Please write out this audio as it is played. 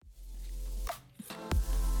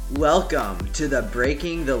Welcome to the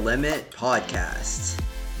Breaking the Limit podcast.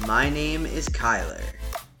 My name is Kyler.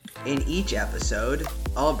 In each episode,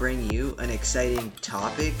 I'll bring you an exciting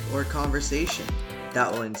topic or conversation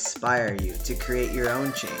that will inspire you to create your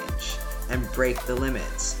own change and break the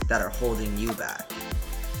limits that are holding you back.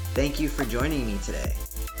 Thank you for joining me today.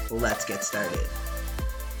 Let's get started.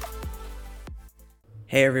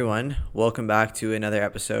 Hey everyone, welcome back to another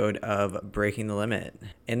episode of Breaking the Limit.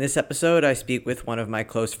 In this episode, I speak with one of my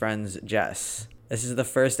close friends, Jess. This is the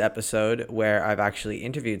first episode where I've actually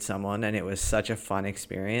interviewed someone, and it was such a fun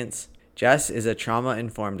experience. Jess is a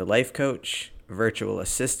trauma-informed life coach, virtual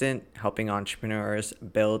assistant, helping entrepreneurs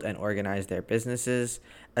build and organize their businesses,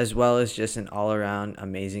 as well as just an all-around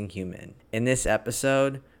amazing human. In this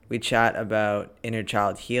episode, we chat about inner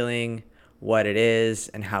child healing, what it is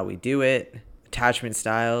and how we do it, attachment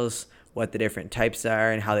styles, what the different types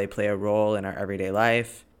are and how they play a role in our everyday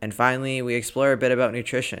life. And finally, we explore a bit about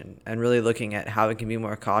nutrition and really looking at how we can be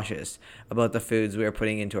more cautious about the foods we are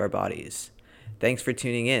putting into our bodies. Thanks for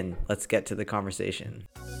tuning in. Let's get to the conversation.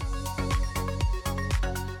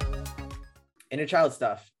 Inner child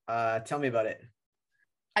stuff. Tell me about it.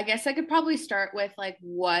 I guess I could probably start with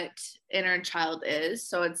what inner child is.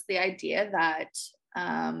 So it's the idea that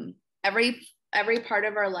every part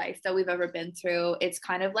of our life that we've ever been through, it's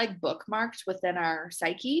kind of like bookmarked within our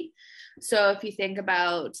psyche. So if you think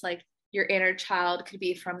about your inner child could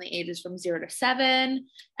be from the ages from 0 to 7.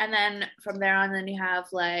 And then from there on, then you have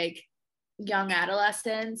young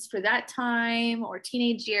adolescence for that time, or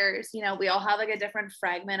teenage years. We all have a different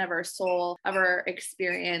fragment of our soul, of our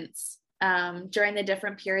experience during the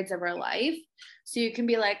different periods of our life. So you can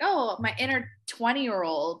be like, oh, my inner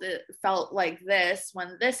 20-year-old felt like this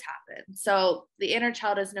when this happened. So the inner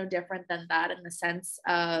child is no different than that, in the sense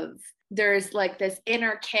of there's this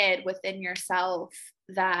inner kid within yourself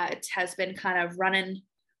that has been kind of running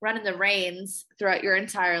the reins throughout your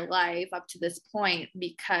entire life up to this point.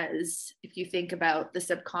 Because if you think about the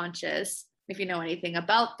subconscious, if you know anything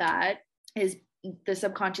about that, is the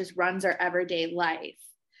subconscious runs our everyday life.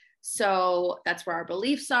 So that's where our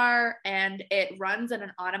beliefs are, and it runs in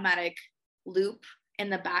an automatic loop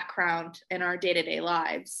in the background in our day-to-day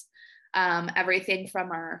lives. Everything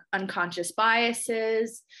from our unconscious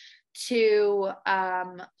biases to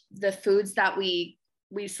the foods that we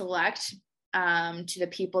select, to the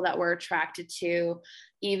people that we're attracted to,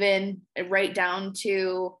 even right down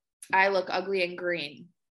to I look ugly and green.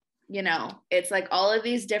 It's all of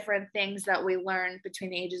these different things that we learn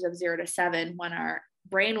between the ages of 0 to 7, when our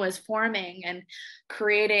brain was forming and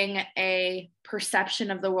creating a perception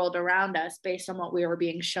of the world around us based on what we were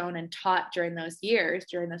being shown and taught during those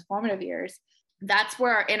formative years. That's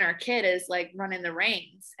where our inner kid is running the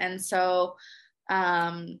reins. And so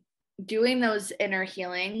doing those inner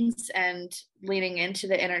healings and leaning into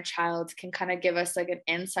the inner child can kind of give us an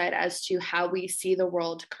insight as to how we see the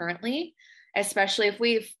world currently, especially if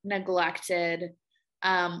we've neglected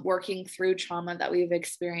working through trauma that we've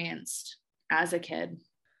experienced as a kid.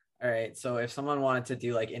 All right. So if someone wanted to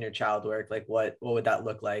do inner child work, what would that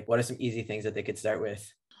look like? What are some easy things that they could start with?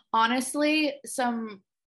 Honestly, some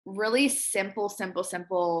really simple,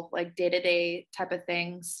 day-to-day type of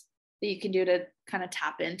things that you can do to kind of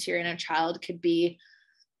tap into your inner child could be,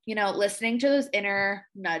 listening to those inner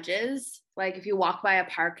nudges. If you walk by a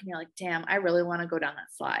park and you're like, damn, I really want to go down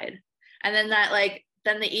that slide. And then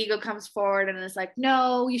then the ego comes forward and is like,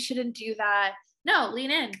 no, you shouldn't do that. No, lean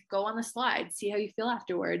in, go on the slide, see how you feel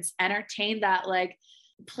afterwards. Entertain that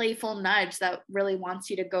playful nudge that really wants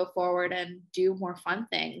you to go forward and do more fun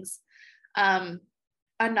things.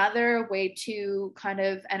 Another way to kind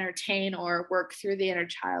of entertain or work through the inner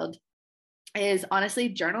child is honestly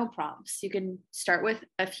journal prompts. You can start with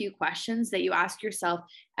a few questions that you ask yourself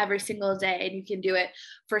every single day, and you can do it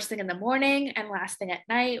first thing in the morning and last thing at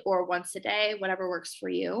night, or once a day, whatever works for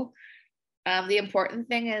you. The important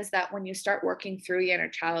thing is that when you start working through your inner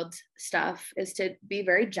child stuff is to be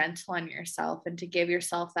very gentle on yourself and to give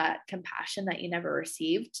yourself that compassion that you never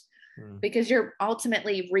received, because you're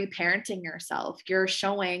ultimately reparenting yourself. You're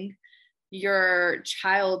showing your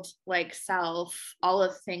childlike self all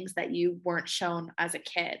of the things that you weren't shown as a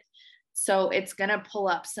kid. So it's going to pull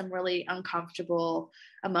up some really uncomfortable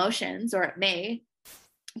emotions, or it may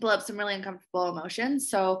pull up some really uncomfortable emotions.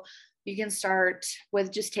 So you can start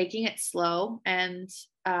with just taking it slow and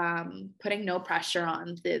putting no pressure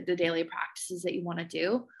on the daily practices that you want to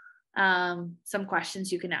do. Some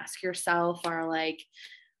questions you can ask yourself are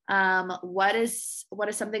what is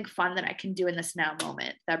something fun that I can do in this now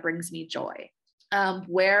moment that brings me joy?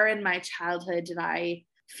 Where in my childhood did I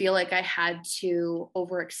feel like I had to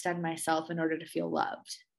overextend myself in order to feel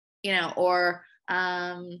loved? Or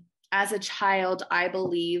As a child, I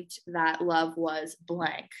believed that love was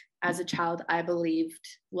blank. As a child, I believed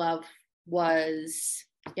love was,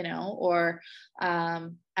 or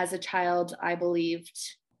as a child, I believed,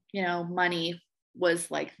 money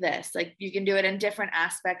was like this. Like you can do it in different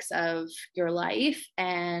aspects of your life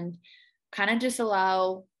and kind of just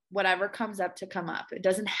allow whatever comes up to come up. It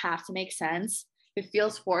doesn't have to make sense. If it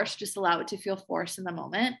feels forced, just allow it to feel forced in the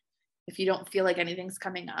moment. If you don't feel like anything's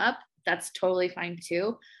coming up, that's totally fine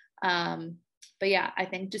too. But yeah, I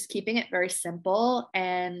think just keeping it very simple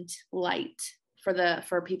and light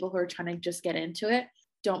for people who are trying to just get into it.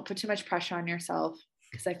 Don't put too much pressure on yourself,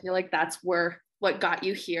 because I feel like that's where what got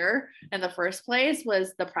you here in the first place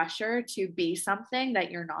was the pressure to be something that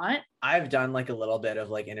you're not. I've done like a little bit of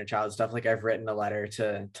like inner child stuff. Like I've written a letter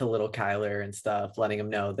to little Kyler and stuff, letting him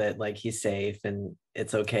know that like he's safe and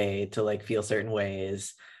it's okay to like feel certain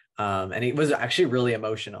ways. And it was actually really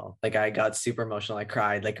emotional. Like I got super emotional. I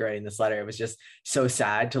cried like writing this letter. It was just so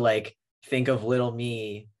sad to like think of little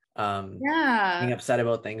me being upset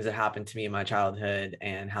about things that happened to me in my childhood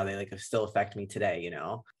and how they like still affect me today,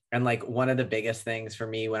 And like one of the biggest things for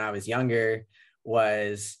me when I was younger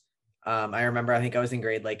was I remember I think I was in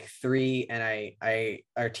grade like 3 and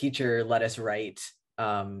our teacher let us write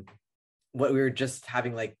what we were just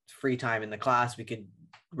having like free time in the class. We could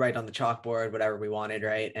write on the chalkboard whatever we wanted,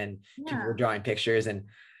 right? And people were drawing pictures, and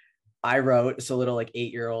I wrote, so little like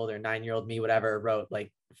 8-year-old or 9-year-old me, whatever, wrote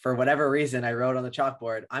like, for whatever reason, I wrote on the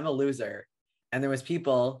chalkboard, I'm a loser. And there was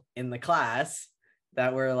people in the class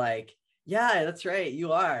that were like, yeah, that's right,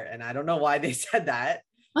 you are. And I don't know why they said that.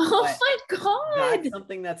 Oh my God. That's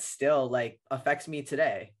something that still like affects me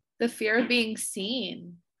today. The fear of being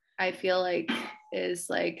seen, I feel like, is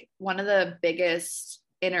like one of the biggest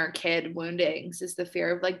inner kid woundings, is the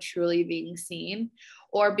fear of like truly being seen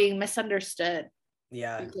or being misunderstood.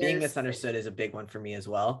 Yeah, being misunderstood is a big one for me as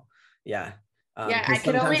well. Yeah. Yeah, I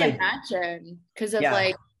could only imagine because of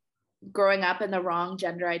like growing up in the wrong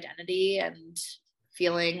gender identity and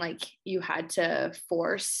feeling like you had to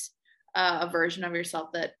force a version of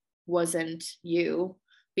yourself that wasn't you,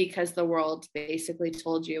 because the world basically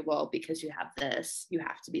told you, well, because you have this, you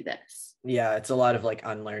have to be this. Yeah, it's a lot of like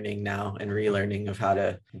unlearning now and relearning of how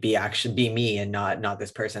to be me and not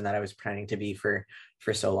this person that I was pretending to be for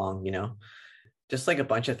so long, just like a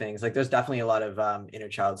bunch of things. Like there's definitely a lot of inner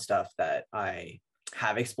child stuff that I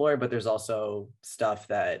have explored, but there's also stuff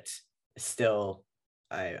that still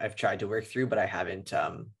I've tried to work through, but I haven't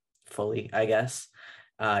fully, I guess.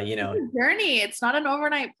 It's a journey. It's not an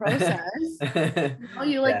overnight process.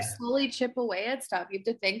 You like slowly chip away at stuff. You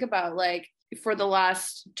have to think about like for the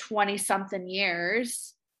last 20 something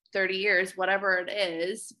years, 30 years, whatever it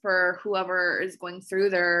is, for whoever is going through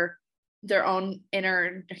their own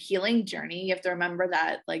inner healing journey. You have to remember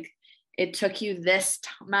that like it took you this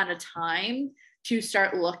amount of time to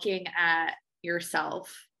start looking at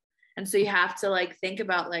yourself. And so you have to like think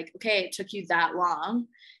about like, okay, it took you that long,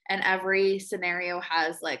 and every scenario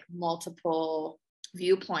has like multiple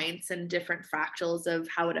viewpoints and different fractals of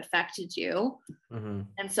how it affected you. Mm-hmm.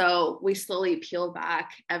 And so we slowly peel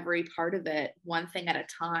back every part of it, one thing at a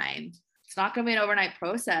time. It's not going to be an overnight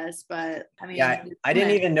process, but I mean, yeah, I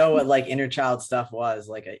didn't even know what like inner child stuff was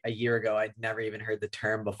like a year ago. I'd never even heard the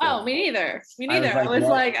term before. Oh, me neither. I was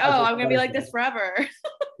like, oh, I'm going to be like this forever.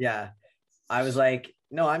 Yeah. I was like,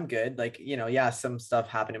 no, I'm good. Like, some stuff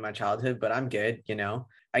happened in my childhood, but I'm good.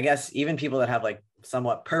 I guess even people that have like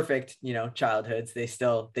somewhat perfect, childhoods,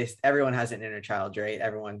 everyone has an inner child, right?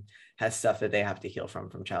 Everyone has stuff that they have to heal from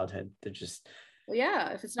childhood. They're just, well, yeah,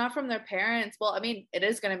 if it's not from their parents, well, I mean, it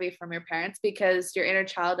is going to be from your parents, because your inner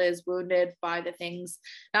child is wounded by the things,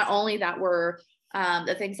 not only that were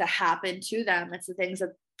the things that happened to them, it's the things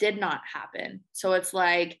that did not happen. So it's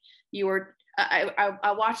like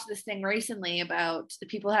I watched this thing recently about the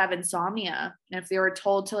people who have insomnia, and if they were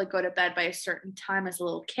told to like go to bed by a certain time as a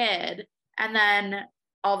little kid, and then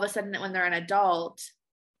all of a sudden when they're an adult,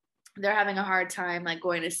 they're having a hard time like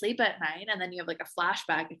going to sleep at night, and then you have like a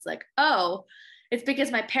flashback. It's like, oh, it's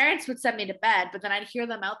because my parents would send me to bed, but then I'd hear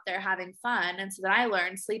them out there having fun, and so then I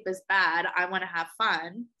learned sleep is bad. I want to have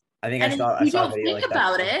fun. I think you don't think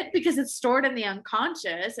about it because it's stored in the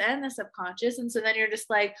unconscious and the subconscious. And so then you're just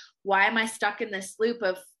like, why am I stuck in this loop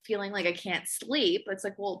of feeling like I can't sleep? It's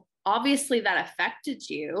like, well, obviously that affected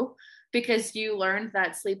you because you learned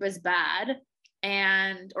that sleep is bad,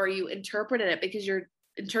 or you interpreted it because you're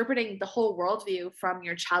interpreting the whole worldview from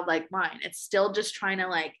your childlike mind. It's still just trying to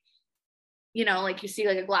like, like you see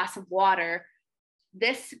like a glass of water.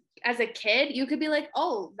 This, as a kid, you could be like,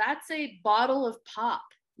 oh, that's a bottle of pop.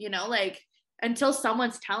 Like until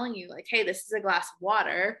someone's telling you like, hey, this is a glass of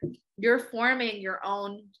water, you're forming your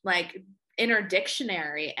own like inner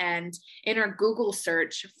dictionary and inner Google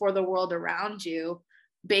search for the world around you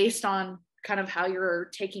based on kind of how you're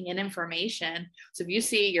taking in information. So if you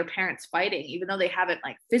see your parents fighting, even though they haven't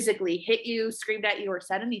like physically hit you, screamed at you, or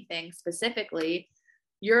said anything specifically,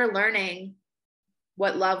 you're learning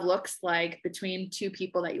what love looks like between two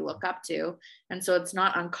people that you look up to. And so it's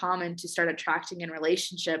not uncommon to start attracting in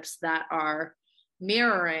relationships that are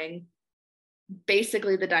mirroring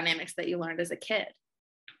basically the dynamics that you learned as a kid.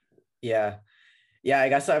 Yeah. Yeah. I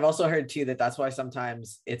guess I've also heard too that that's why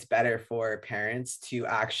sometimes it's better for parents to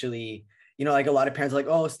actually, like a lot of parents are like,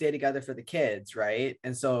 oh, stay together for the kids. Right.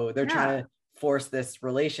 And so they're trying to force this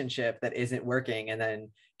relationship that isn't working. And then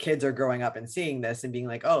kids are growing up and seeing this and being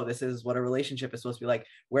like, oh, this is what a relationship is supposed to be like,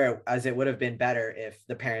 whereas it would have been better if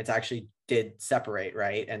the parents actually did separate.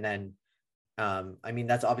 Right. And then,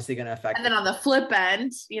 that's obviously going to affect. And then on the flip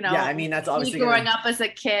end, that's obviously growing up as a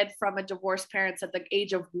kid from a divorced parents at the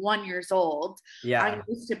age of 1 year old. Yeah. I'm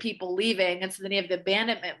used to people leaving. And so then you have the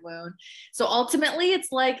abandonment wound. So ultimately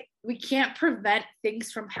it's like, we can't prevent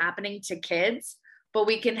things from happening to kids, but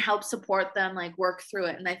we can help support them, like work through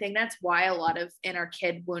it. And I think that's why a lot of inner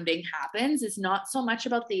kid wounding happens. It's not so much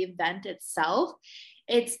about the event itself.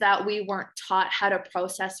 It's that we weren't taught how to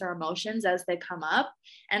process our emotions as they come up.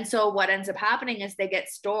 And so what ends up happening is they get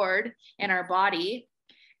stored in our body.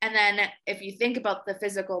 And then if you think about the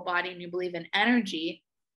physical body and you believe in energy,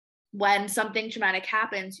 when something traumatic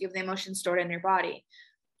happens, you have the emotion stored in your body.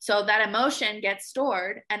 So that emotion gets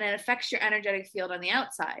stored and it affects your energetic field on the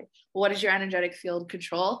outside. What does your energetic field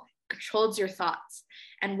control? Controls your thoughts.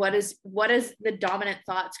 And what is the dominant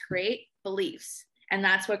thoughts create? Beliefs. And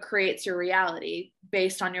that's what creates your reality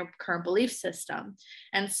based on your current belief system.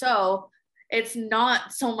 And so it's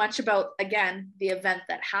not so much about, again, the event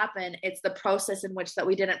that happened. It's the process in which that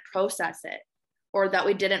we didn't process it or that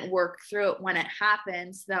we didn't work through it when it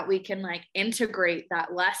happened so that we can like integrate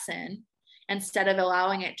that lesson instead of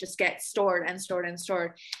allowing it just get stored and stored and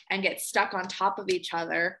stored and get stuck on top of each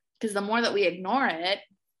other. Because the more that we ignore it,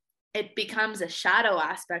 it becomes a shadow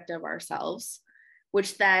aspect of ourselves,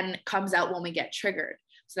 which then comes out when we get triggered.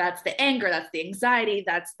 So that's the anger, that's the anxiety,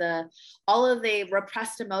 that's all of the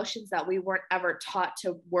repressed emotions that we weren't ever taught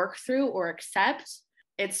to work through or accept.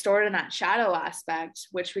 It's stored in that shadow aspect,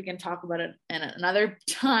 which we can talk about it in another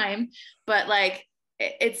time. But like,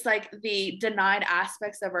 it's like the denied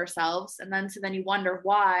aspects of ourselves. And then, so then you wonder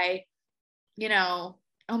why, oh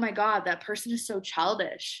my God, that person is so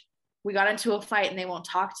childish. We got into a fight and they won't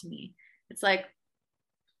talk to me. It's like,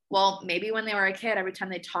 well, maybe when they were a kid, every time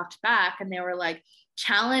they talked back and they were like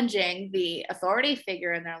challenging the authority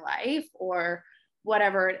figure in their life or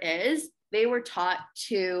whatever it is, they were taught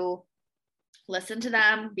to listen to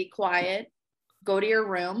them, be quiet, go to your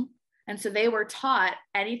room. And so they were taught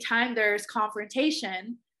anytime there's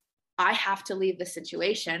confrontation, I have to leave the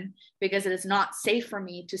situation because it is not safe for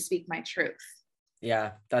me to speak my truth.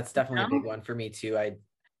 Yeah, that's definitely a big one for me too.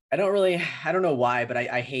 I don't know why, but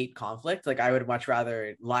I hate conflict. Like I would much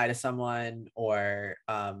rather lie to someone or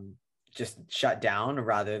just shut down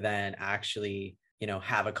rather than actually,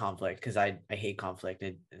 have a conflict because I hate conflict.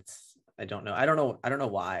 I don't know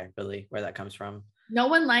why really where that comes from. No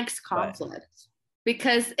one likes conflict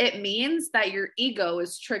because it means that your ego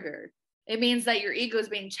is triggered. It means that your ego is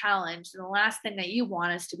being challenged. And the last thing that you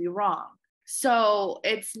want is to be wrong. So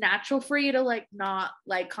it's natural for you to like not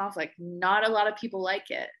like conflict. Not a lot of people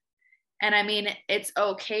like it. And I mean, it's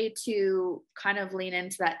okay to kind of lean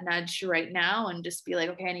into that nudge right now and just be like,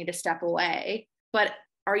 okay, I need to step away. But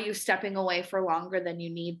are you stepping away for longer than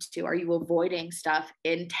you need to? Are you avoiding stuff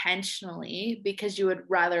intentionally because you would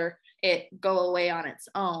rather it go away on its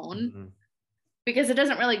own? Mm-hmm. Because it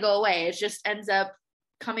doesn't really go away. It just ends up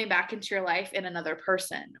coming back into your life in another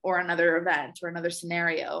person or another event or another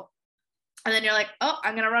scenario. And then you're like, oh,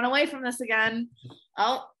 I'm going to run away from this again.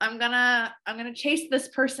 Oh, I'm going to chase this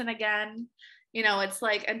person again. It's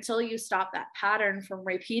like until you stop that pattern from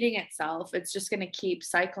repeating itself, it's just going to keep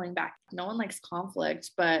cycling back. No one likes conflict,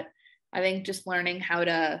 but I think just learning how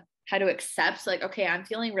to accept like, okay, I'm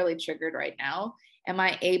feeling really triggered right now. Am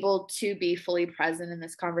I able to be fully present in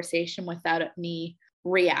this conversation without me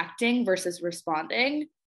reacting versus responding?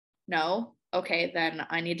 No. Okay, then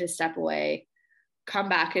I need to step away, come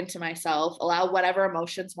back into myself, allow whatever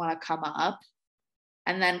emotions want to come up,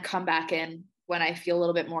 and then come back in when I feel a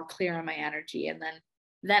little bit more clear in my energy. And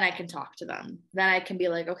then I can talk to them. Then I can be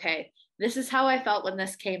like, okay, this is how I felt when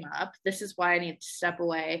this came up. This is why I need to step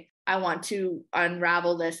away. I want to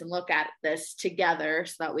unravel this and look at this together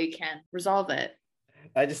so that we can resolve it.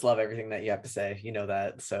 I just love everything that you have to say. You know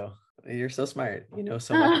that. So You're so smart. You know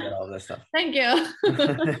so much about all of this stuff. Thank you.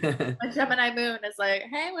 My Gemini moon is like,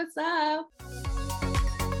 hey, what's up?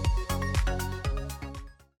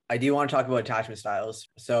 I do want to talk about attachment styles.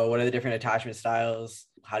 So what are the different attachment styles?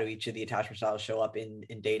 How do each of the attachment styles show up in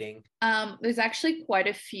dating? There's actually quite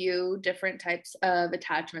a few different types of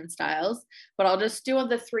attachment styles, but I'll just do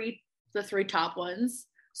the three top ones.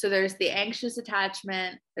 So there's the anxious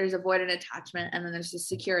attachment, there's avoidant attachment, and then there's the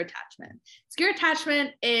secure attachment. Secure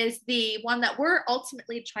attachment is the one that we're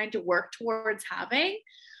ultimately trying to work towards having,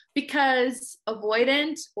 because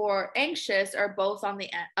avoidant or anxious are both on the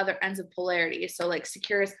other ends of polarity. So like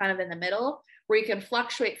secure is kind of in the middle where you can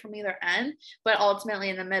fluctuate from either end, but ultimately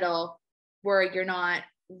in the middle where you're not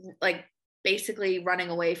like basically running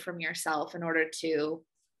away from yourself in order to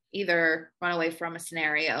either run away from a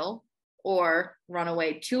scenario or run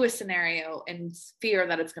away to a scenario and fear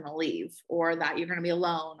that it's going to leave or that you're going to be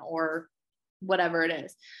alone or whatever it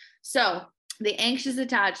is. So the anxious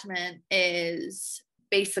attachment is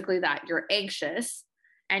basically that you're anxious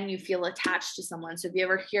and you feel attached to someone. So if you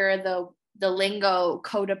ever hear the lingo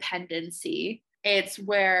codependency, it's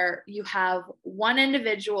where you have one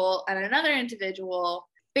individual and another individual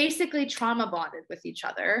basically trauma bonded with each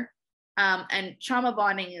other. And trauma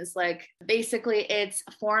bonding is like basically it's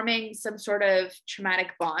forming some sort of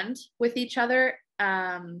traumatic bond with each other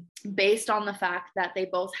based on the fact that they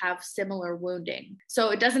both have similar wounding.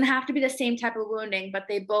 So it doesn't have to be the same type of wounding, but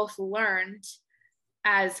they both learned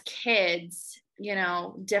as kids, you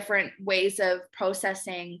know, different ways of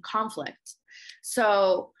processing conflict.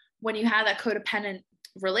 So when you have that codependent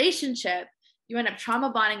relationship, you end up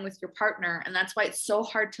trauma bonding with your partner. And that's why it's so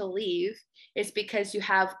hard to leave, is because you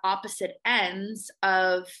have opposite ends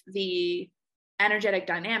of the energetic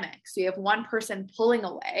dynamic. So you have one person pulling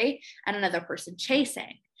away and another person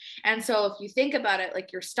chasing. And so if you think about it,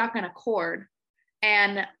 like you're stuck in a cord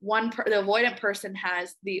and the avoidant person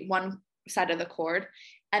has the one side of the cord,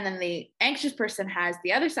 and then the anxious person has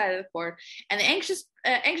the other side of the cord, and the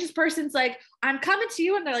anxious person's like, I'm coming to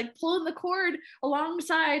you, and they're like pulling the cord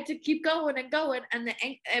alongside to keep going and going, and the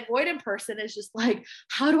avoidant person is just like,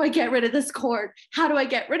 how do I get rid of this cord? How do I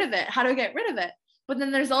get rid of it? How do I get rid of it? But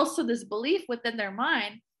then there's also this belief within their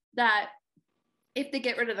mind that if they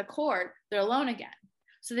get rid of the cord, they're alone again.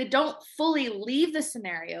 So they don't fully leave the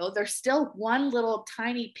scenario. They're still one little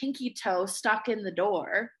tiny pinky toe stuck in the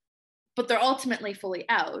door, but they're ultimately fully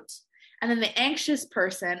out. And then the anxious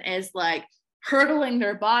person is like hurtling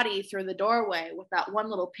their body through the doorway with that one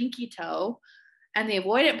little pinky toe. And the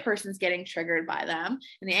avoidant person's getting triggered by them.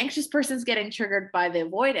 And the anxious person's getting triggered by the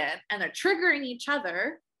avoidant. And they're triggering each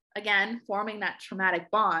other, again, forming that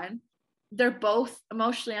traumatic bond. They're both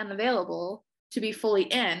emotionally unavailable to be fully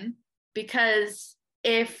in, because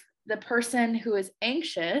if the person who is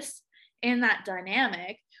anxious in that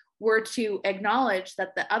dynamic were to acknowledge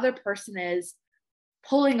that the other person is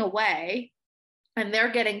pulling away and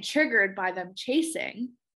they're getting triggered by them chasing,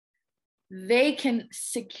 they can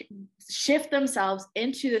shift themselves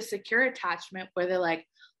into the secure attachment where they're like,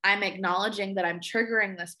 I'm acknowledging that I'm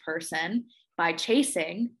triggering this person by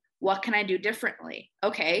chasing. What can I do differently?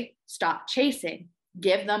 Okay, stop chasing.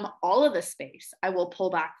 Give them all of the space. I will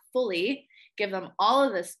pull back fully, give them all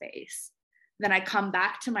of the space. Then I come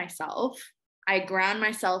back to myself. I ground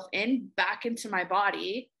myself back into my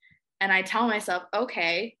body, and I tell myself,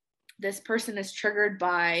 okay, this person is triggered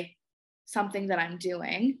by something that I'm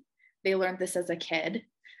doing. They learned this as a kid.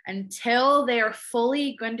 Until they are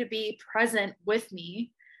fully going to be present with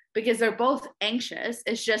me, because they're both anxious.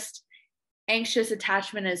 It's just anxious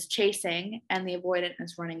attachment is chasing and the avoidant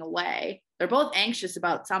is running away. They're both anxious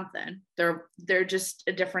about something. They're just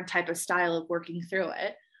a different type of style of working through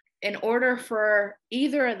it. In order for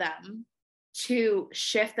either of them to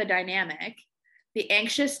shift the dynamic, the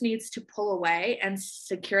anxious needs to pull away and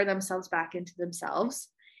secure themselves back into themselves,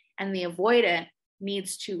 and the avoidant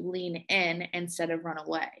needs to lean in instead of run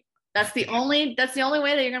away. That's the only way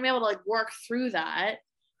that you're gonna be able to like work through that.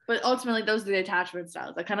 But ultimately, those are the attachment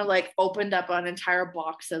styles. I kind of like opened up an entire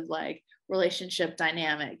box of like relationship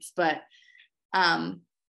dynamics, but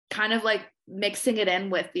kind of like mixing it in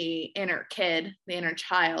with the inner kid, the inner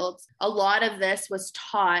child. A lot of this was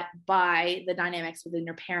taught by the dynamics within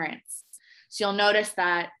your parents. So you'll notice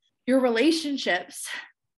that your relationships,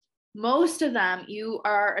 most of them, you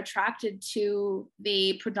are attracted to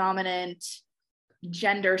the predominant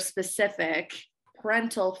gender specific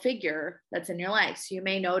parental figure that's in your life. So you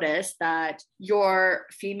may notice that your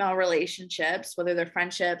female relationships, whether they're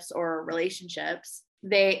friendships or relationships,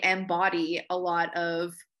 they embody a lot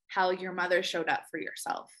of how your mother showed up for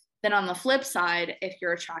yourself. Then on the flip side, if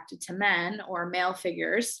you're attracted to men or male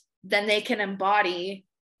figures, then they can embody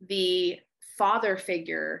the father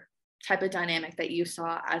figure type of dynamic that you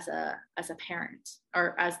saw as a parent,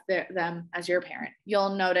 or as them as your parent.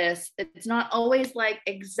 You'll notice it's not always like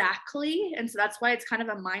exactly, and so that's why it's kind of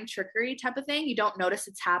a mind trickery type of thing. You don't notice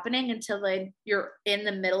it's happening until then you're in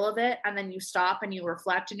the middle of it, and then you stop and you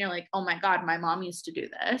reflect and you're like, oh my god, my mom used to do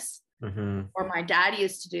this, or my dad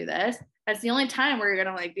used to do this. That's the only time where you're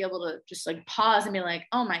gonna like be able to just like pause and be like,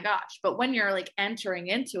 oh my gosh. But when you're like entering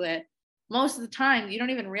into it, most of the time you don't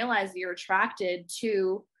even realize that you're attracted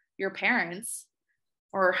to your parents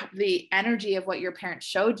or the energy of what your parents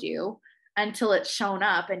showed you until it's shown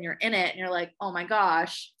up and you're in it and you're like, oh my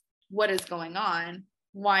gosh, what is going on?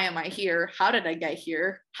 Why am I here? How did I get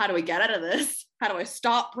here? How do I get out of this? How do I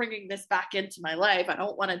stop bringing this back into my life? I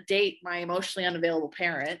don't want to date my emotionally unavailable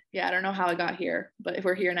parent. Yeah, I don't know how I got here, but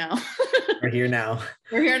we're here now. We're here now.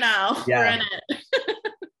 We're here now. Yeah. We're in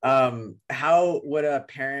it. How would a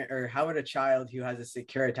parent, or how would a child who has a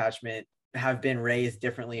secure attachment have been raised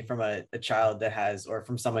differently from a child that has, or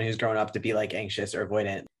from someone who's grown up to be like anxious or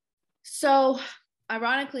avoidant? So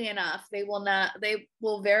ironically enough, they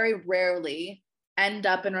will very rarely end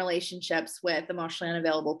up in relationships with emotionally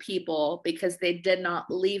unavailable people because they did not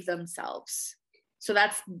leave themselves. So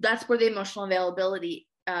that's where the emotional availability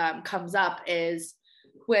comes up, is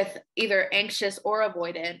with either anxious or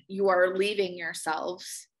avoidant, you are leaving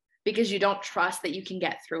yourselves because you don't trust that you can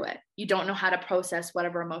get through it. You don't know how to process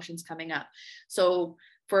whatever emotion's coming up. So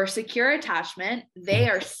for secure attachment, they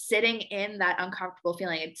are sitting in that uncomfortable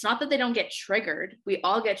feeling. It's not that they don't get triggered. We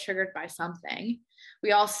all get triggered by something.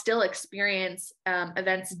 We all still experience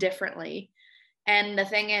events differently. And the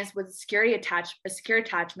thing is, with a secure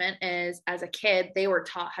attachment is, as a kid, they were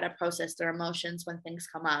taught how to process their emotions when things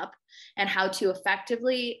come up and how to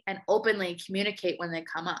effectively and openly communicate when they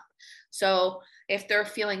come up. So if they're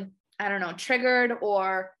feeling, I don't know, triggered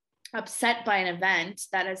or upset by an event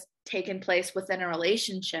that has taken place within a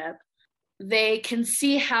relationship, they can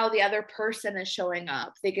see how the other person is showing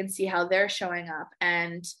up. They can see how they're showing up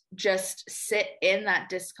and just sit in that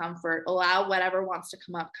discomfort, allow whatever wants to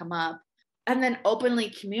come up, and then openly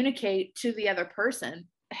communicate to the other person,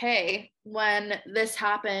 hey, when this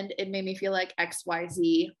happened, it made me feel like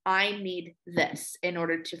XYZ. I need this in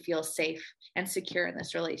order to feel safe and secure in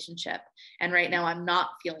this relationship. And right now I'm not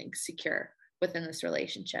feeling secure within this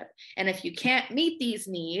relationship. And if you can't meet these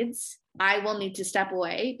needs, I will need to step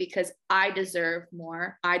away because I deserve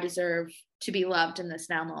more. I deserve to be loved in this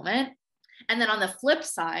now moment. And then on the flip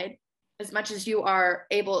side, as much as you are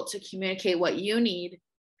able to communicate what you need,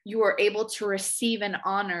 you are able to receive and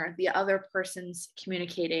honor the other person's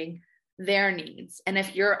communicating their needs. And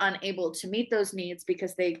if you're unable to meet those needs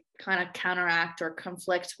because they kind of counteract or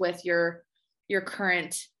conflict with your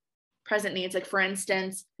current present needs, like for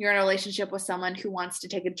instance, you're in a relationship with someone who wants to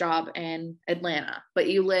take a job in Atlanta, but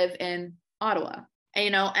you live in Ottawa,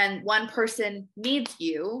 and one person needs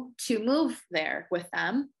you to move there with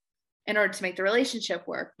them in order to make the relationship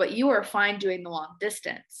work, but you are fine doing the long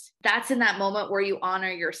distance. That's in that moment where you honor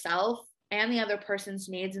yourself and the other person's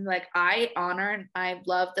needs and like, I honor and I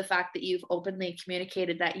love the fact that you've openly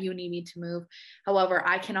communicated that you need me to move. However,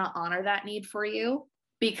 I cannot honor that need for you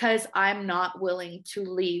because I'm not willing to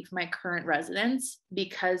leave my current residence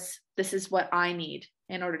because this is what I need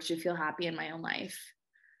in order to feel happy in my own life.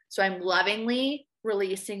 So I'm lovingly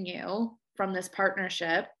releasing you from this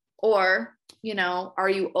partnership. Or, are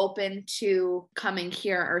you open to coming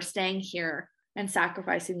here or staying here and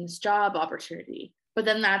sacrificing this job opportunity? But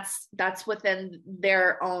then that's within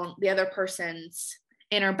the other person's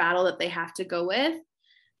inner battle that they have to go with,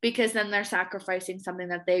 because then they're sacrificing something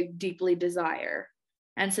that they deeply desire.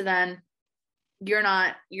 And so then you're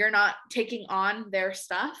not taking on their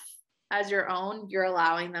stuff as your own. You're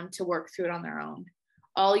allowing them to work through it on their own.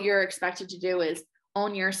 All you're expected to do is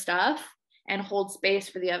own your stuff and hold space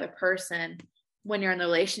for the other person when you're in the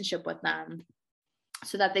relationship with them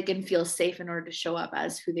so that they can feel safe in order to show up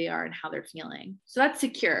as who they are and how they're feeling. So that's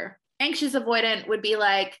secure. Anxious avoidant would be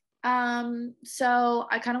like, so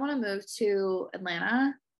I kind of want to move to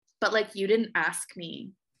Atlanta, but like you didn't ask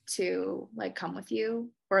me to like come with you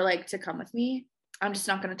or like to come with me. I'm just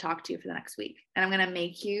not going to talk to you for the next week. And I'm going to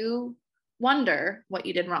make you wonder what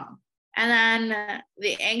you did wrong. And then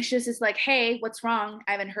the anxious is like, hey, what's wrong?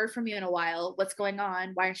 I haven't heard from you in a while. What's going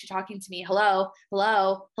on? Why aren't you talking to me? Hello,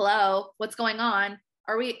 hello, hello. What's going on?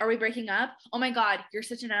 Are we breaking up? Oh my God, you're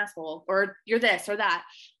such an asshole, or you're this or that.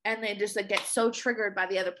 And they just like get so triggered by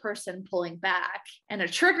the other person pulling back and they're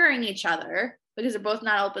triggering each other because they're both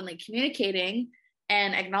not openly communicating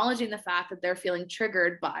and acknowledging the fact that they're feeling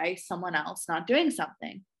triggered by someone else not doing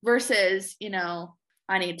something versus,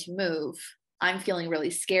 I need to move. I'm feeling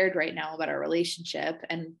really scared right now about our relationship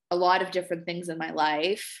and a lot of different things in my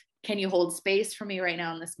life. Can you hold space for me right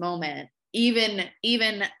now in this moment?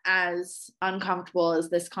 Even as uncomfortable as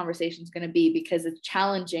this conversation is going to be, because it's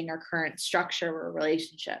challenging our current structure of a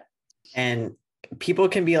relationship. And people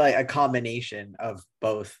can be like a combination of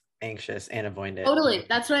both anxious and avoidant. Totally.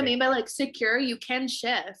 That's what I mean by like secure. You can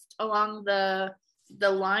shift along the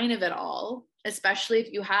line of it all, especially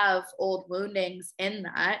if you have old woundings in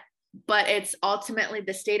that. But it's ultimately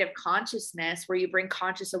the state of consciousness where you bring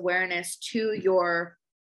conscious awareness to your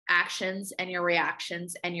actions and your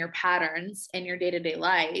reactions and your patterns in your day-to-day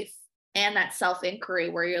life, and that self-inquiry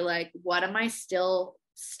where you're like, what am I still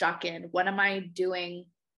stuck in? What am I doing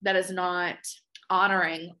that is not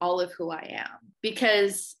honoring all of who I am?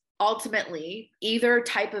 Because ultimately, either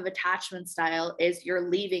type of attachment style is you're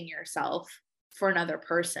leaving yourself for another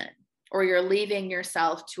person, or you're leaving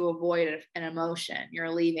yourself to avoid an emotion.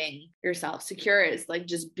 You're leaving yourself. Secure is like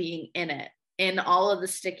just being in it, in all of the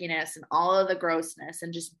stickiness and all of the grossness,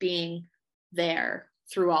 and just being there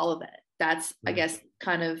through all of it. That's, I guess,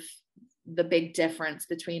 kind of the big difference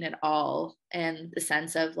between it all, and the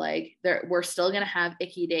sense of like, we're still going to have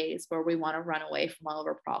icky days where we want to run away from all of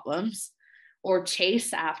our problems or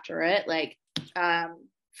chase after it. Like,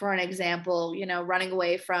 for an example, running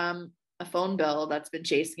away from a phone bill that's been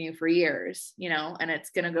chasing you for years, and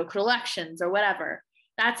it's going to go to elections or whatever.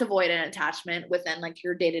 That's avoidant attachment within like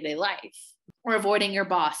your day-to-day life, or avoiding your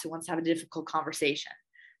boss who wants to have a difficult conversation.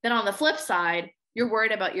 Then on the flip side, you're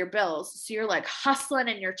worried about your bills. So you're like hustling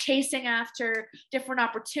and you're chasing after different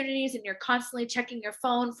opportunities, and you're constantly checking your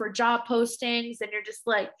phone for job postings. And you're just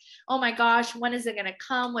like, oh my gosh, when is it going to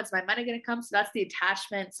come? When's my money going to come? So that's the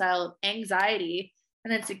attachment style of anxiety.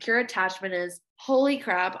 And then secure attachment is, holy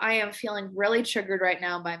crap, I am feeling really triggered right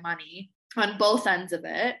now by money on both ends of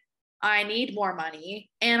it. I need more money.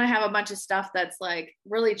 And I have a bunch of stuff that's like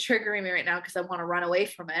really triggering me right now because I want to run away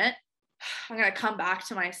from it. I'm going to come back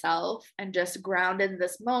to myself and just ground in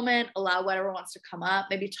this moment, allow whatever wants to come up,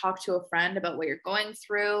 maybe talk to a friend about what you're going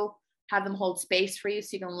through, have them hold space for you so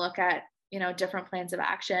you can look at, different plans of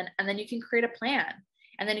action, and then you can create a plan.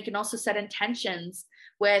 And then you can also set intentions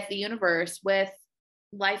with the universe, with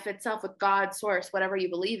life itself, with God, source, whatever you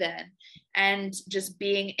believe in, and just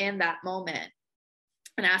being in that moment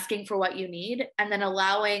and asking for what you need, and then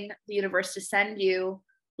allowing the universe to send you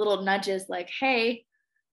little nudges like, hey,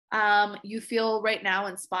 you feel right now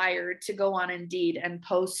inspired to go on Indeed and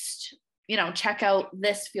post, check out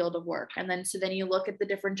this field of work. And then, so then you look at the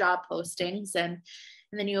different job postings and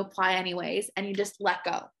then you apply anyways, and you just let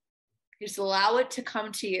go. You just allow it to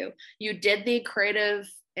come to you. You did the creative,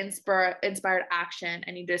 inspired action,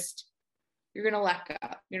 and you're going to let go.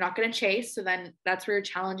 You're not going to chase. So then that's where you're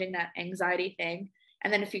challenging that anxiety thing.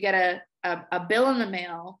 And then if you get a bill in the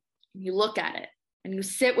mail, you look at it and you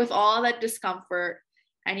sit with all that discomfort,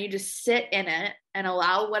 and you just sit in it and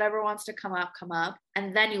allow whatever wants to come up.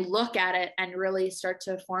 And then you look at it and really start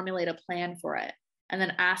to formulate a plan for it. And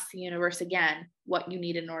then ask the universe again what you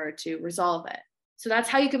need in order to resolve it. So that's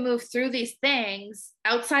how you can move through these things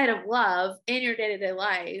outside of love in your day-to-day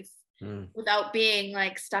life without being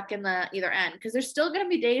like stuck in the either end. Because there's still going to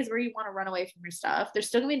be days where you want to run away from your stuff. There's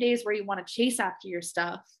still going to be days where you want to chase after your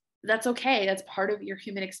stuff. That's okay. That's part of your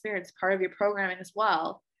human experience, part of your programming as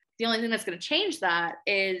well. The only thing that's going to change that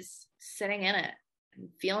is sitting in it and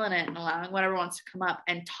feeling it and allowing whatever wants to come up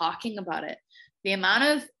and talking about it. The amount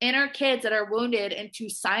of inner kids that are wounded into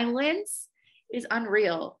silence is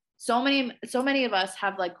unreal. So many of us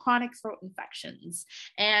have like chronic throat infections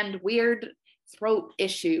and weird throat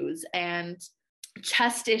issues and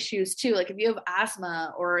chest issues too. Like if you have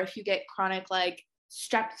asthma, or if you get chronic like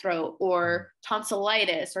strep throat or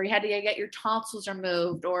tonsillitis, or you had to get your tonsils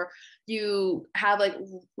removed, or you have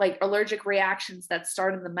like allergic reactions that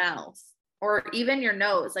start in the mouth, or even your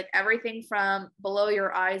nose, like everything from below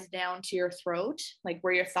your eyes down to your throat, like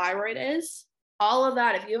where your thyroid is, all of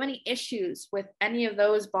that. If you have any issues with any of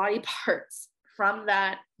those body parts from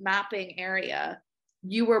that mapping area,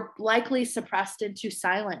 you were likely suppressed into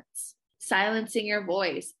silence, silencing your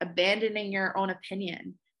voice, abandoning your own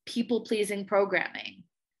opinion, people-pleasing programming.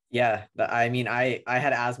 Yeah, I mean, I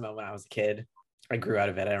had asthma when I was a kid. I grew out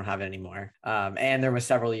of it. I don't have it anymore. And there were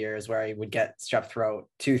several years where I would get strep throat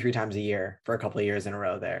 2-3 times a year for a couple of years in a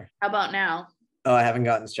row there. How about now? Oh, I haven't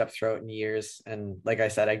gotten strep throat in years. And like I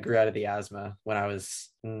said, I grew out of the asthma when I was,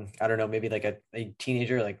 I don't know, maybe like a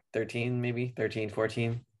teenager, like 13,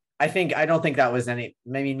 14. I don't think that was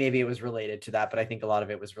maybe it was related to that, but I think a lot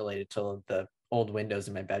of it was related to the old windows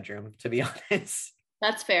in my bedroom, to be honest.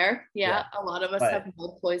 That's fair. Yeah. Yeah, a lot of us have But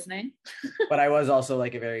mold poisoning. I was also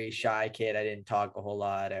like a very shy kid. I didn't talk a whole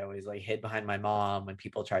lot. I always like hid behind my mom when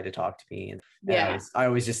people tried to talk to me. And Yeah. I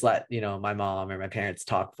always just let, my mom or my parents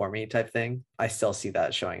talk for me type thing. I still see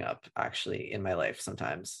that showing up actually in my life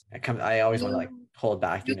sometimes. I always want to like You hold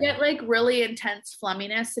back, you get like really intense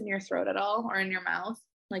flumminess in your throat at all or in your mouth?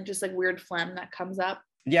 Like just like weird phlegm that comes up.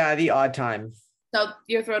 Yeah, the odd time. So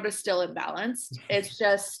your throat is still imbalanced. It's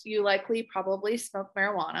just you likely probably smoke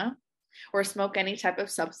marijuana or smoke any type of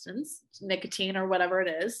substance, nicotine or whatever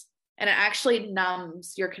it is, and it actually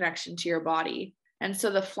numbs your connection to your body. And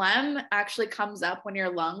so the phlegm actually comes up when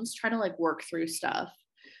your lungs trying to like work through stuff.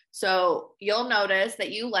 So you'll notice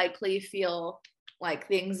that you likely feel like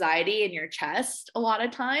the anxiety in your chest a lot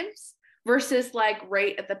of times versus like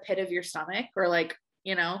right at the pit of your stomach or like,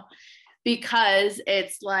 because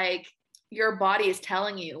it's like your body is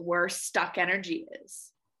telling you where stuck energy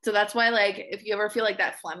is. So that's why, like, if you ever feel like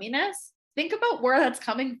that phlegminess, think about where that's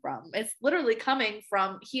coming from. It's literally coming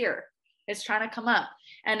from here. It's trying to come up.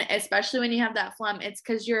 And especially when you have that phlegm, it's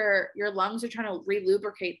because your lungs are trying to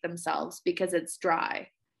relubricate themselves because it's dry.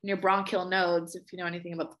 And your bronchial nodes, if you know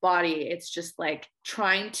anything about the body, it's just like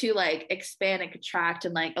trying to like expand and contract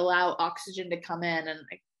and like allow oxygen to come in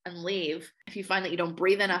and leave. If you find that you don't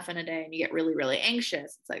breathe enough in a day and you get really, really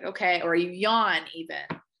anxious, it's like, okay, or you yawn even.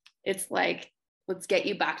 It's like, let's get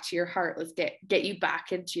you back to your heart. Let's get you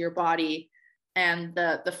back into your body. And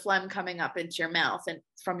the phlegm coming up into your mouth and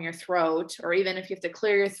from your throat, or even if you have to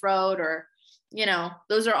clear your throat, or,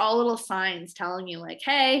 those are all little signs telling you like,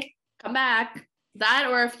 hey, come back. That,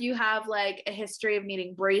 or if you have like a history of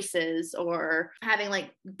needing braces or having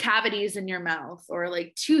like cavities in your mouth or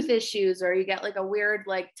like tooth issues, or you get like a weird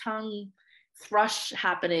like tongue thrush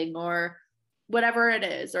happening or whatever it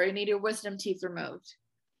is, or you need your wisdom teeth removed.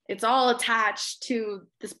 It's all attached to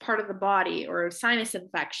this part of the body, or sinus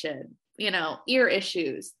infection, ear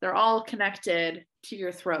issues. They're all connected to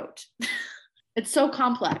your throat. It's so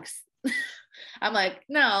complex. I'm like,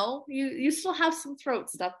 no, you still have some throat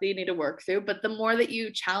stuff that you need to work through. But the more that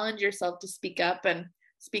you challenge yourself to speak up and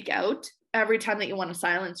speak out every time that you want to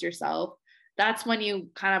silence yourself, that's when you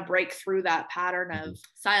kind of break through that pattern of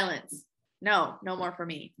silence. No more for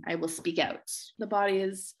me. I will speak out. The body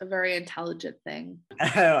is a very intelligent thing.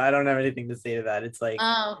 I don't have anything to say to that. It's like,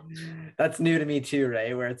 Oh, that's new to me too,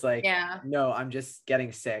 right? Where it's like, yeah. no, I'm just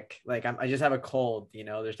getting sick. Like I just have a cold,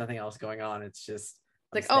 there's nothing else going on. It's just,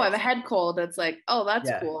 I'm Like, oh, I sick. have a head cold. It's like, oh, that's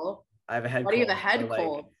Yeah, cool. I have a head Why do you have a cold, or head like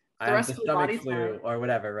cold? I The have rest the of your stomach body's flu fine. or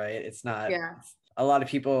whatever, right? It's not, Yeah. a lot of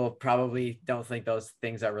people probably don't think those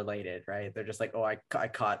things are related, right? They're just like, oh, I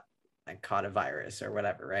caught a virus or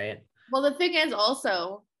whatever, right? Well, the thing is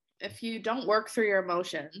also, if you don't work through your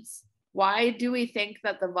emotions, why do we think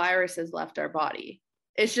that the virus has left our body?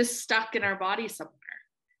 It's just stuck in our body somewhere.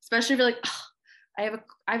 Especially if you're like, oh, I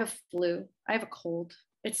have a flu. I have a cold.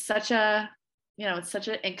 It's such a, it's such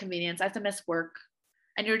an inconvenience. I have to miss work.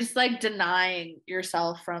 And you're just like denying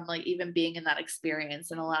yourself from like even being in that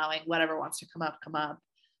experience and allowing whatever wants to come up,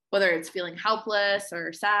 whether it's feeling helpless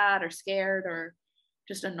or sad or scared or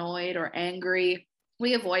just annoyed or angry.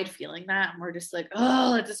 We avoid feeling that and we're just like, oh,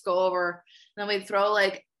 let's just go over. And then we throw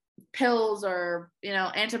like pills or,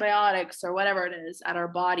 antibiotics or whatever it is at our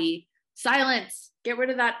body. Silence, get rid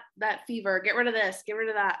of that fever, get rid of this, get rid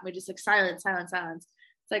of that. And we just like silence.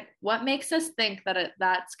 It's like, what makes us think that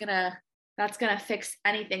that's gonna fix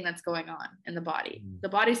anything that's going on in the body? The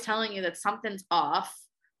body's telling you that something's off.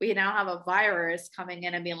 We now have a virus coming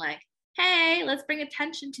in and being like, hey, let's bring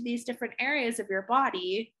attention to these different areas of your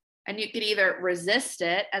body. And you could either resist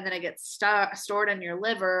it and then it gets stored in your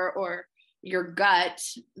liver or your gut,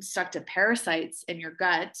 stuck to parasites in your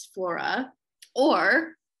gut flora.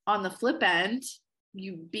 Or on the flip end,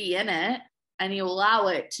 you be in it and you allow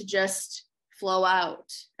it to just flow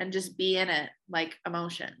out and just be in it like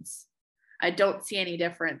emotions. I don't see any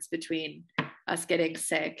difference between us getting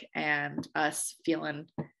sick and us feeling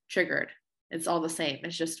triggered. It's all the same.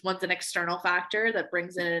 It's just one's an external factor that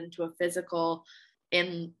brings it into a physical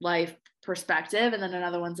in life perspective, and then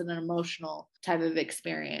another one's an emotional type of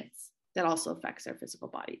experience that also affects our physical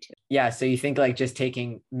body too. Yeah, so you think like just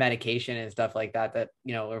taking medication and stuff like that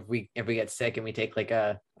if we get sick and we take like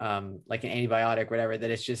like an antibiotic or whatever, that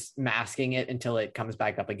it's just masking it until it comes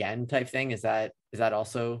back up again type thing. Is that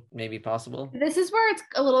also maybe possible? This is where it's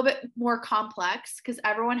a little bit more complex because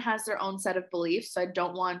everyone has their own set of beliefs. So I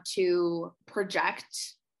don't want to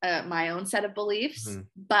project my own set of beliefs, Mm-hmm.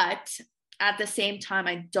 but at the same time,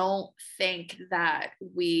 I don't think that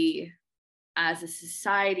we as a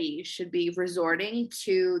society should be resorting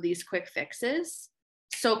to these quick fixes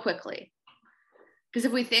so quickly. Because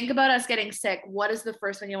if we think about us getting sick, what is the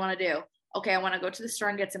first thing you want to do? Okay, I want to go to the store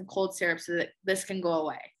and get some cold syrup so that this can go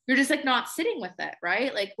away. You're just like not sitting with it,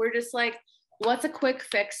 right? Like we're just like, what's a quick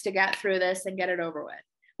fix to get through this and get it over with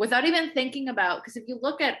without even thinking about, because if you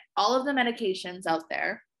look at all of the medications out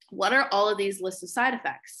there, what are all of these lists of side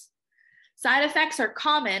effects? Side effects are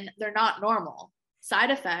common, they're not normal. Side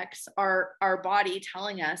effects are our body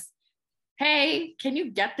telling us, hey, can you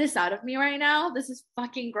get this out of me right now? This is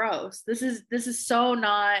fucking gross. This is so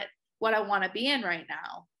not what I want to be in right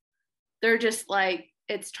now. They're just like,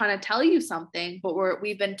 it's trying to tell you something, but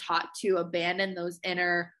we've been taught to abandon those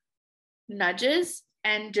inner nudges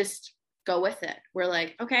and just go with it. We're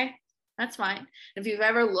like, okay, that's fine. If you've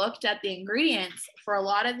ever looked at the ingredients for a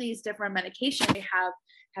lot of these different medications, they have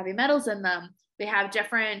heavy metals in them. They have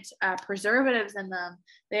different preservatives in them.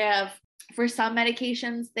 They have, for some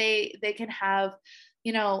medications, they can have,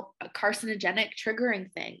 carcinogenic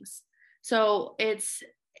triggering things. So it's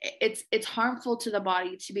harmful to the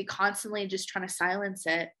body to be constantly just trying to silence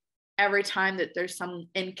it every time that there's some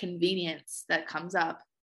inconvenience that comes up,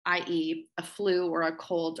 i.e. a flu or a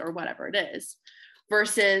cold or whatever it is,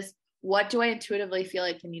 versus what do I intuitively feel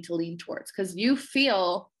like I need to lean towards? Because you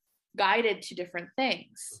feel guided to different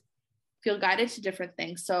things. So,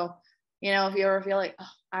 if you ever feel like, oh,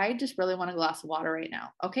 I just really want a glass of water right now.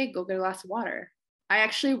 Okay, go get a glass of water. I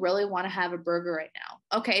actually really want to have a burger right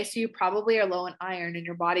now. Okay, so you probably are low in iron and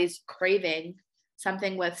your body's craving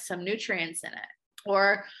something with some nutrients in it.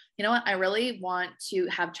 Or, you know what, I really want to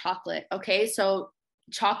have chocolate. Okay, so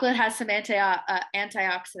chocolate has some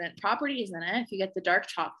antioxidant properties in it if you get the dark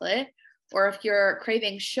chocolate. Or if you're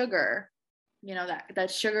craving sugar,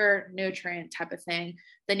 that sugar nutrient type of thing,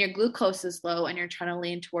 then your glucose is low and you're trying to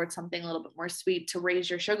lean towards something a little bit more sweet to raise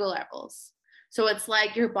your sugar levels. So it's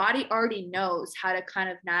like your body already knows how to kind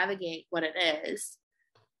of navigate what it is,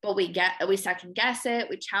 but we second guess it,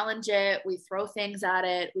 we challenge it, we throw things at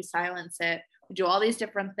it, we silence it, we do all these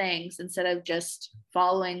different things instead of just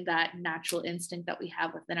following that natural instinct that we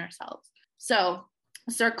have within ourselves. So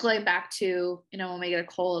circling back to, when we get a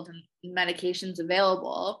cold and medications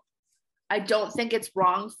available, I don't think it's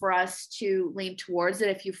wrong for us to lean towards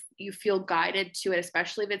it if you feel guided to it,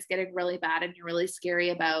 especially if it's getting really bad and you're really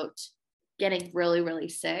scary about getting really, really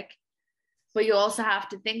sick. But you also have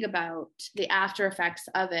to think about the after effects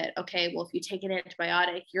of it. Okay, well, if you take an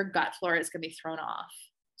antibiotic, your gut flora is going to be thrown off.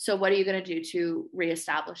 So what are you going to do to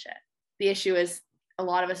reestablish it? The issue is a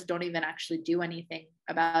lot of us don't even actually do anything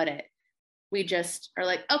about it. We just are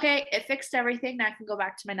like, okay, it fixed everything. Now I can go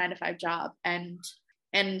back to my 9-to-5 job. And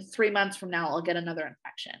 3 months from now, I'll get another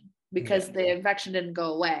infection because the infection didn't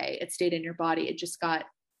go away. It stayed in your body. It just got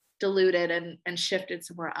diluted and shifted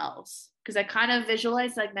somewhere else. Because I kind of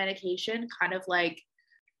visualize like medication, kind of like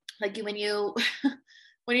when you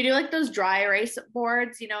when you do like those dry erase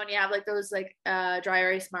boards, and you have like those like dry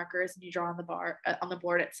erase markers and you draw on the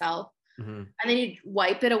board itself, and then you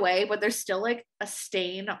wipe it away, but there's still like a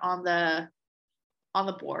stain on the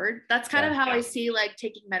board. That's kind of how I see like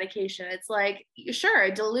taking medication. It's like, sure,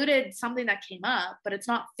 I diluted something that came up, but it's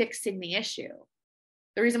not fixing the issue.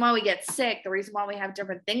 The reason why we get sick, the reason why we have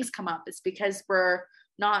different things come up is because we're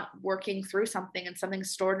not working through something and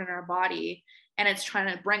something's stored in our body and it's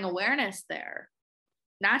trying to bring awareness there.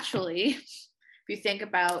 Naturally, if you think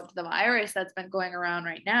about the virus that's been going around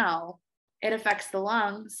right now, it affects the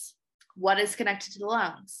lungs. What is connected to the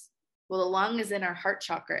lungs? Well, the lung is in our heart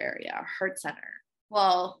chakra area, our heart center.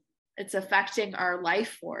 Well, it's affecting our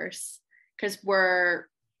life force because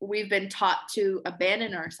we've been taught to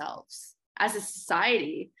abandon ourselves as a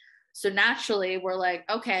society. So naturally we're like,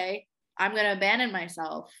 okay, I'm going to abandon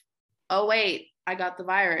myself. Oh, wait, I got the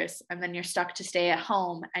virus. And then you're stuck to stay at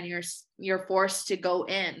home and you're forced to go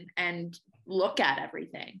in and look at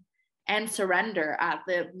everything and surrender at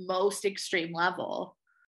the most extreme level,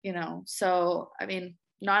 So, I mean,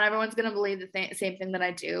 not everyone's going to believe the same thing that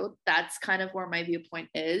I do. That's kind of where my viewpoint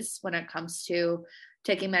is when it comes to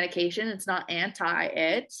taking medication. It's not anti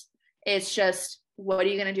it. It's just, what are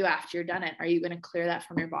you going to do after you're done it? Are you going to clear that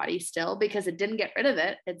from your body still? Because it didn't get rid of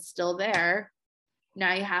it. It's still there.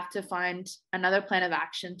 Now you have to find another plan of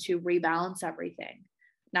action to rebalance everything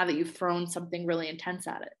now that you've thrown something really intense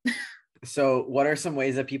at it. So what are some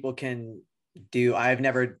ways that people can do? I've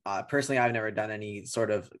never done any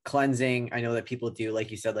sort of cleansing. I know that people do,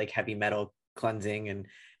 like you said, like heavy metal cleansing and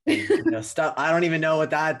stuff. I don't even know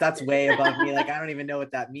what that's way above me. Like, I don't even know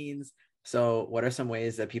what that means. So what are some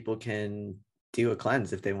ways that people can do a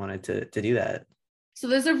cleanse if they wanted to do that? So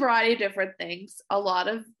there's a variety of different things. A lot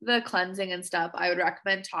of the cleansing and stuff, I would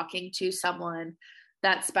recommend talking to someone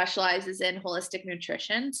that specializes in holistic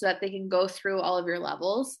nutrition so that they can go through all of your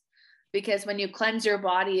levels. because when you cleanse your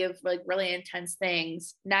body of like really intense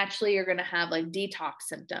things, naturally you're going to have like detox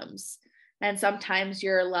symptoms. And sometimes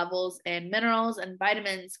your levels in minerals and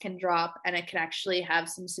vitamins can drop, and it can actually have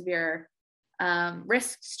some severe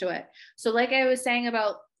risks to it. So, like I was saying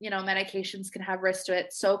about, medications can have risks to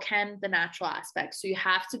it, so can the natural aspects. So, you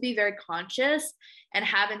have to be very conscious and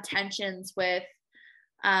have intentions with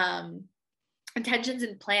intentions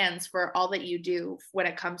and plans for all that you do when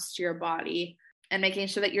it comes to your body, and making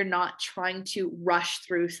sure that you're not trying to rush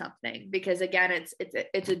through something, because again,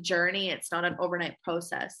 it's a journey. It's not an overnight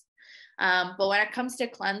process. But when it comes to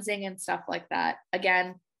cleansing and stuff like that,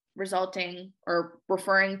 again, resulting or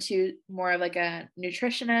referring to more like a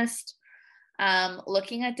nutritionist,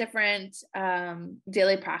 looking at different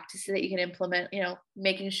daily practices that you can implement,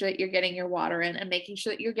 making sure that you're getting your water in, and making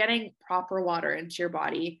sure that you're getting proper water into your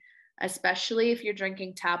body, especially if you're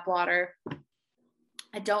drinking tap water.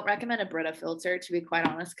 I don't recommend a Brita filter, to be quite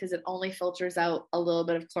honest, because it only filters out a little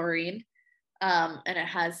bit of chlorine. And it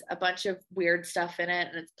has a bunch of weird stuff in it,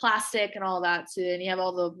 and it's plastic and all that. So then you have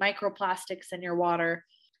all the microplastics in your water,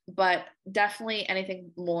 but definitely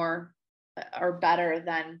anything more or better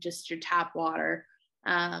than just your tap water.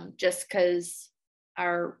 Just because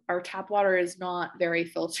our tap water is not very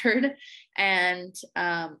filtered. And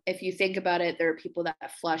if you think about it, there are people that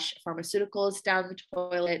flush pharmaceuticals down the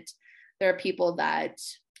toilet. There are people that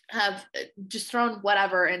have just thrown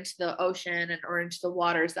whatever into the ocean or into the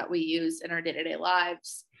waters that we use in our day-to-day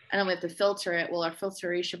lives. And then we have to filter it. Well, our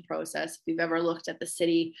filtration process, if you've ever looked at the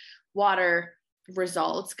city water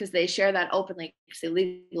results, because they share that openly because they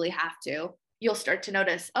legally have to, you'll start to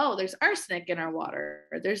notice, oh, there's arsenic in our water,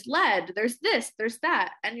 there's lead, there's this, there's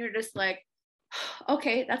that. And you're just like,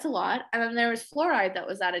 okay, that's a lot. And then there was fluoride that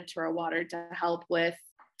was added to our water to help with,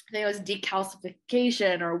 I think it was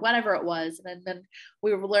decalcification or whatever it was. And then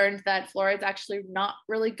we learned that fluoride is actually not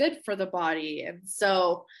really good for the body. And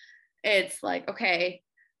so it's like, okay,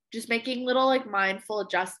 just making little like mindful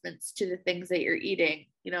adjustments to the things that you're eating.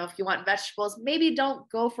 If you want vegetables, maybe don't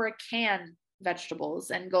go for a canned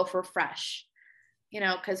vegetables and go for fresh,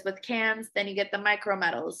 because with cans, then you get the micro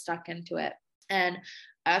metals stuck into it. And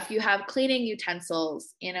if you have cleaning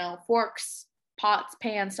utensils, forks, pots,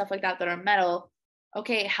 pans, stuff like that are metal,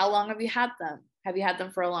 okay, how long have you had them? Have you had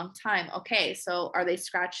them for a long time? Okay, so are they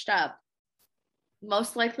scratched up?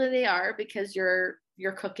 Most likely they are, because you're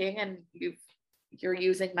cooking and you're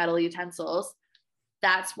using metal utensils.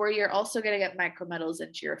 That's where you're also going to get micrometals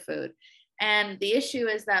into your food. And the issue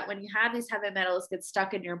is that when you have these heavy metals get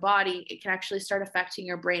stuck in your body, it can actually start affecting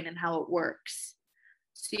your brain and how it works.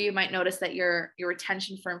 So you might notice that your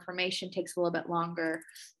retention for information takes a little bit longer.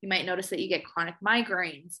 You might notice that you get chronic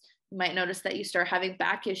migraines. You might notice that you start having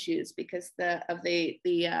back issues because of the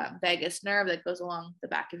vagus nerve that goes along the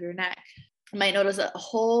back of your neck. You might notice a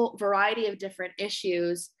whole variety of different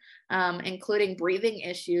issues, including breathing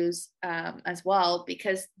issues as well,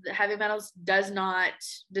 because the heavy metals does not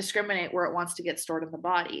discriminate where it wants to get stored in the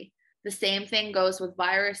body. The same thing goes with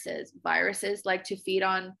viruses. Viruses like to feed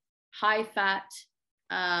on high fat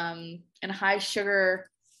and high sugar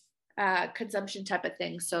consumption type of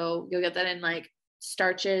thing. So you'll get that in like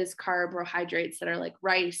starches, carbohydrates that are like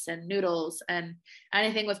rice and noodles, and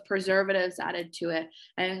anything with preservatives added to it,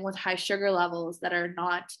 anything with high sugar levels that are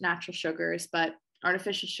not natural sugars but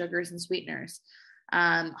artificial sugars and sweeteners,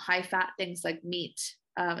 high fat things like meat,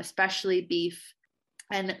 especially beef.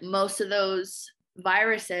 And most of those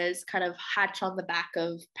viruses kind of hatch on the back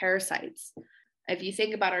of parasites. If you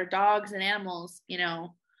think about our dogs and animals,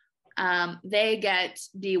 they get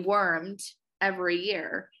dewormed every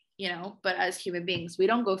year, but as human beings, we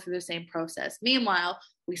don't go through the same process. Meanwhile,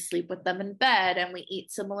 we sleep with them in bed and we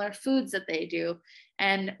eat similar foods that they do.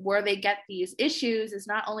 And where they get these issues is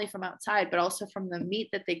not only from outside, but also from the meat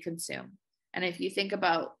that they consume. And if you think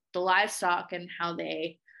about the livestock and how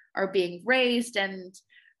they are being raised and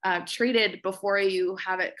treated before you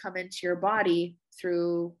have it come into your body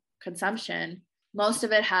through consumption, most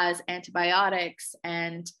of it has antibiotics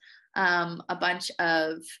and a bunch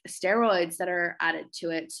of steroids that are added to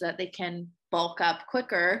it so that they can bulk up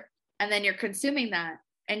quicker. And then you're consuming that,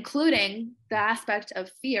 including the aspect of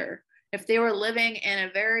fear. If they were living in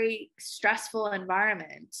a very stressful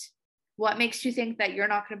environment, what makes you think that you're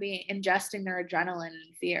not going to be ingesting their adrenaline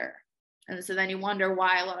and fear? And so then you wonder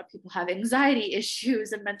why a lot of people have anxiety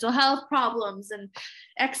issues and mental health problems and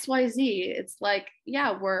XYZ. It's like,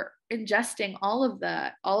 yeah, we're ingesting all of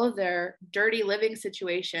that, all of their dirty living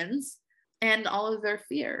situations and all of their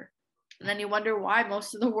fear. And then you wonder why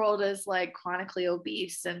most of the world is like chronically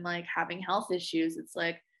obese and like having health issues. It's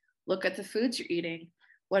like, look at the foods you're eating.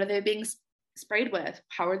 What are they being sprayed with?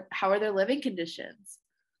 How are their living conditions?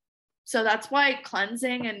 So that's why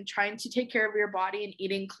cleansing and trying to take care of your body and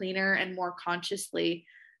eating cleaner and more consciously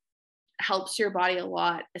helps your body a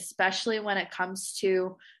lot, especially when it comes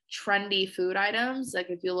to trendy food items. Like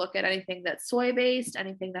if you look at anything that's soy based,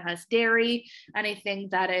 anything that has dairy, anything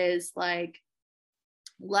that is like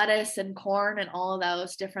lettuce and corn and all of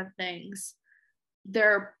those different things,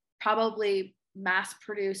 they're probably mass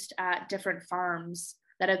produced at different farms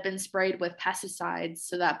that have been sprayed with pesticides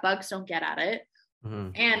so that bugs don't get at it,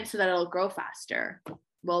 and so that it'll grow faster.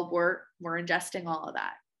 Well, we're ingesting all of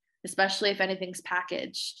that, especially if anything's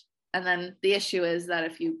packaged. And then the issue is that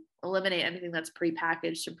if you eliminate anything that's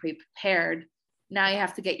pre-packaged and pre-prepared, now you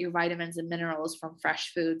have to get your vitamins and minerals from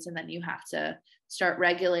fresh foods, and then you have to start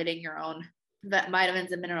regulating your own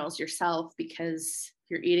vitamins and minerals yourself, because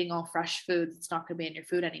if you're eating all fresh foods, it's not going to be in your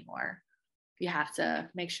food anymore. You have to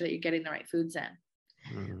make sure that you're getting the right foods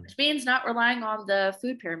in, which means not relying on the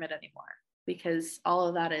food pyramid anymore, because all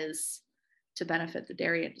of that is to benefit the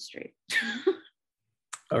dairy industry.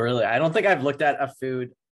 Oh, really? I don't think I've looked at a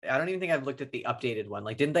food. I don't even think I've looked at the updated one.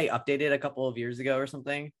 Like, didn't they update it a couple of years ago or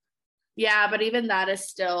something? Yeah, but even that is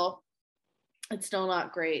still, it's still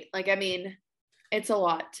not great. Like, I mean, it's a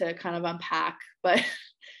lot to kind of unpack, but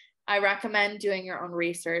I recommend doing your own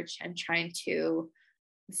research and trying to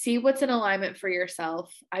see what's in alignment for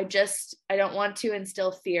yourself. I don't want to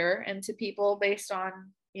instill fear into people based on,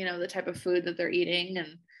 the type of food that they're eating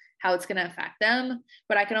and how it's going to affect them.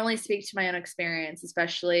 But I can only speak to my own experience,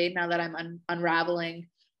 especially now that I'm unraveling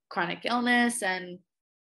chronic illness and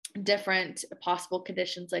different possible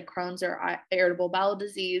conditions like Crohn's or irritable bowel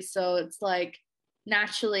disease. So it's like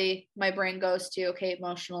naturally my brain goes to, okay,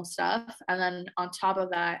 emotional stuff. And then on top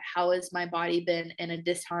of that, how has my body been in a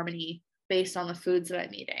disharmony based on the foods that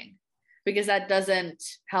I'm eating? Because that doesn't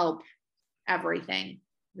help everything.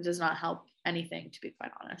 It does not help anything, to be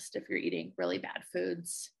quite honest, if you're eating really bad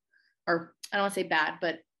foods, or I don't want to say bad,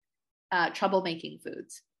 but troublemaking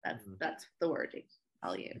foods. That's the wording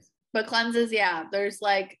I'll use. But cleanses, yeah, there's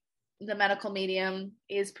like the medical medium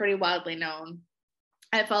is pretty widely known.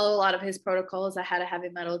 I follow a lot of his protocols. I had a heavy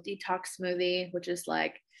metal detox smoothie, which is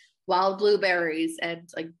like wild blueberries and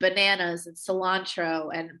like bananas and cilantro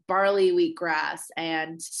and barley wheatgrass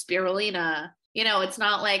and spirulina. It's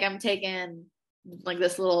not like I'm taking like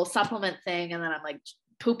this little supplement thing and then I'm like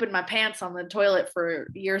pooping my pants on the toilet for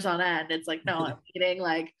years on end. It's like, no, I'm eating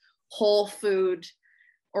like whole food,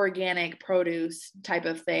 organic produce type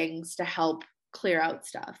of things to help clear out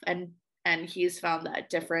stuff. And he's found that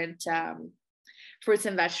different fruits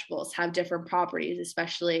and vegetables have different properties,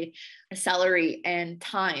 especially celery and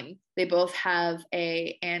thyme. They both have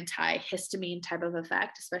a antihistamine type of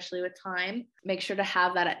effect, especially with thyme. Make sure to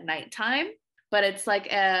have that at nighttime, but it's like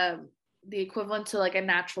the equivalent to like a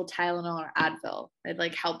natural Tylenol or Advil. It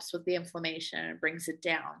like helps with the inflammation and brings it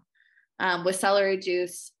down. With celery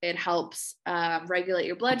juice, it helps regulate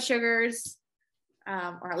your blood sugars,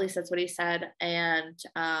 or at least that's what he said. And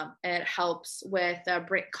it helps with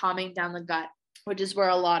calming down the gut, which is where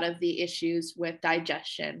a lot of the issues with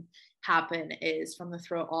digestion happen, is from the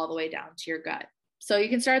throat all the way down to your gut. So you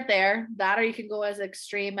can start there. That, or you can go as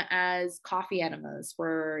extreme as coffee enemas,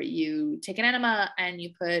 where you take an enema and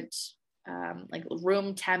you put like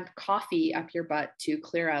room temp coffee up your butt to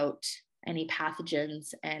clear out any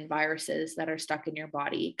pathogens and viruses that are stuck in your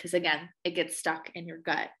body. Because again, it gets stuck in your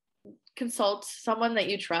gut. Consult someone that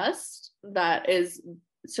you trust that is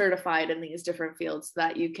certified in these different fields, so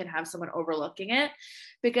that you can have someone overlooking it,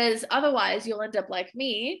 because otherwise you'll end up like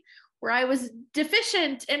me, where I was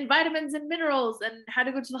deficient in vitamins and minerals and had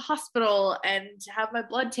to go to the hospital and have my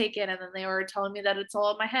blood taken, and then they were telling me that it's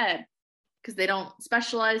all in my head because they don't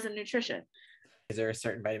specialize in nutrition. Is there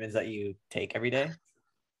certain vitamins that you take every day?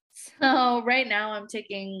 So right now I'm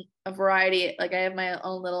taking a variety. Like I have my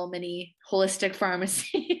own little mini holistic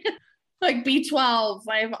pharmacy. Like B12,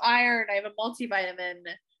 I have iron, I have a multivitamin.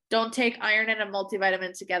 Don't take iron and a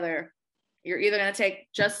multivitamin together. You're either going to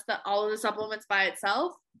take just all of the supplements by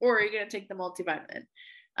itself, or you're going to take the multivitamin.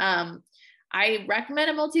 I recommend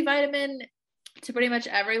a multivitamin to pretty much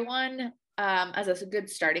everyone as a good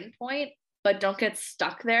starting point, but don't get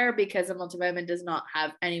stuck there, because a multivitamin does not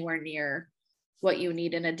have anywhere near what you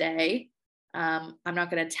need in a day. I'm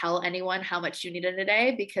not going to tell anyone how much you need in a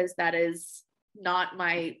day, because that is not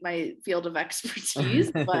my field of expertise.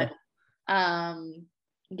 But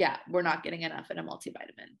yeah, we're not getting enough in a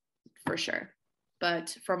multivitamin for sure.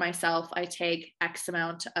 But for myself, I take X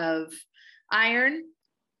amount of iron,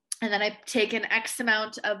 and then I take an X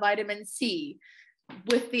amount of vitamin C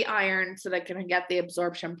with the iron, so that I can get the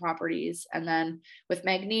absorption properties. And then with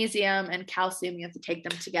magnesium and calcium, you have to take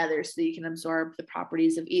them together so that you can absorb the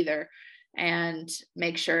properties of either. and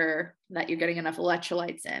make sure that you're getting enough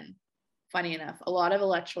electrolytes in. Funny enough, a lot of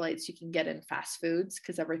electrolytes you can get in fast foods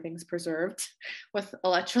because everything's preserved with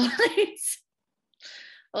electrolytes.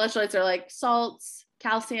 Electrolytes are like salts,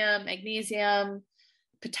 calcium, magnesium,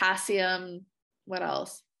 potassium. What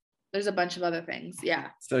else? There's a bunch of other things.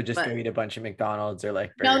 Yeah. So just go eat a bunch of McDonald's or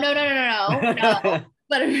like no.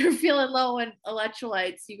 But if you're feeling low in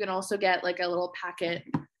electrolytes, you can also get like a little packet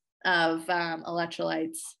of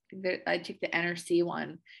electrolytes. I took the NRC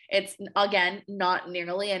one. It's, again, not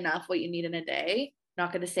nearly enough what you need in a day.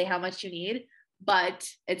 Not going to say how much you need, but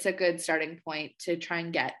it's a good starting point to try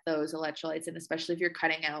and get those electrolytes in, especially if you're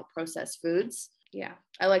cutting out processed foods. Yeah,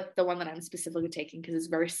 I like the one that I'm specifically taking because it's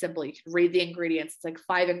very simple. You can read the ingredients. It's like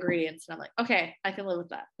 5 ingredients, and I'm like, okay, I can live with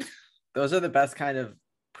that. Those are the best kind of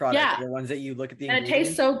products. Yeah. The ones that you look at the and it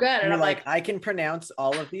tastes so good. And I'm like, I can pronounce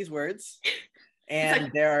all of these words, and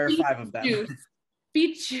like, there are 5 of them.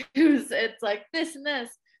 Beet juice. It's like this and this,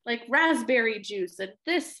 like raspberry juice and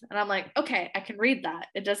this, and I'm like, okay, I can read that.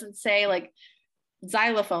 It doesn't say like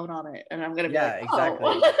xylophone on it, and I'm gonna be like, oh.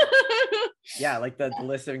 Exactly. Yeah, like the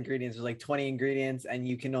list of ingredients is like 20 ingredients, and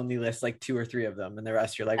you can only list like 2 or 3 of them, and the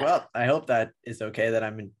rest you're like, well, I hope that is okay that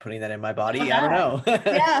I'm putting that in my body. I don't know.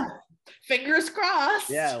 Yeah, fingers crossed.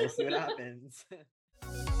 Yeah, we'll see what happens.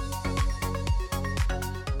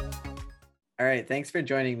 All right, thanks for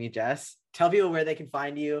joining me, Jess. Tell people where they can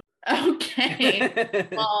find you. Okay.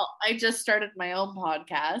 Well, I just started my own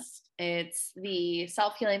podcast. It's the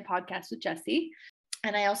Self-Healing Podcast with Jessie.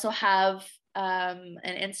 And I also have an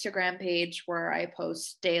Instagram page where I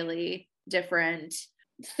post daily different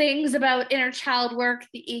things about inner child work,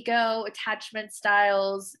 the ego, attachment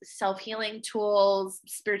styles, self-healing tools,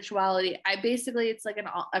 spirituality. It's like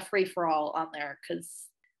a free-for-all on there because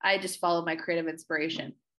I just follow my creative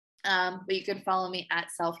inspiration. But you can follow me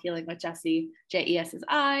at Self-Healing with Jessie,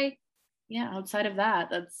 Jessi. Yeah, outside of that,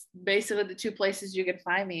 that's basically the 2 places you can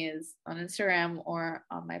find me is on Instagram or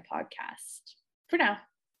on my podcast. For now,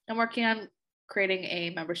 I'm working on creating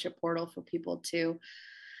a membership portal for people to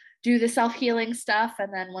do the self-healing stuff.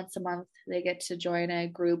 And then once a month, they get to join a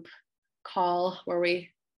group call where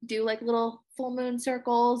we do like little full moon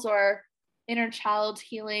circles or inner child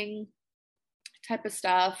healing type of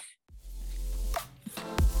stuff.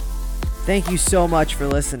 Thank you so much for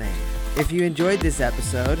listening. If you enjoyed this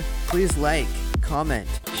episode, please like, comment,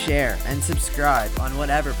 share, and subscribe on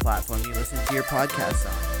whatever platform you listen to your podcasts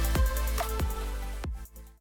on.